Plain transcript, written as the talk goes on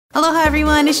Aloha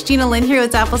everyone, it's Gina Lynn here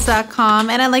with Zappos.com,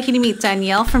 and I'd like you to meet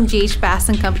Danielle from GH Bass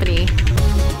 & Company.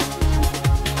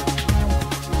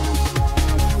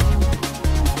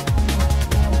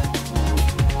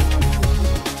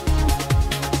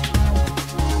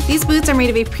 These boots are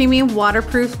made of a premium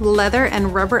waterproof leather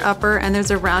and rubber upper, and there's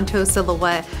a round toe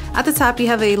silhouette. At the top you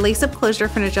have a lace-up closure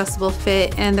for an adjustable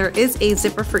fit, and there is a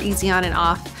zipper for easy on and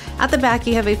off. At the back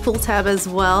you have a full tab as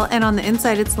well, and on the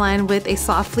inside it's lined with a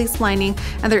soft fleece lining,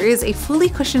 and there is a fully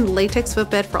cushioned latex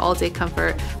footbed for all-day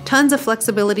comfort. Tons of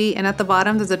flexibility, and at the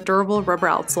bottom there's a durable rubber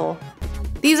outsole.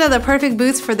 These are the perfect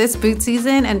boots for this boot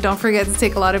season, and don't forget to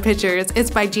take a lot of pictures.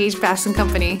 It's by GH Bass &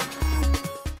 Company.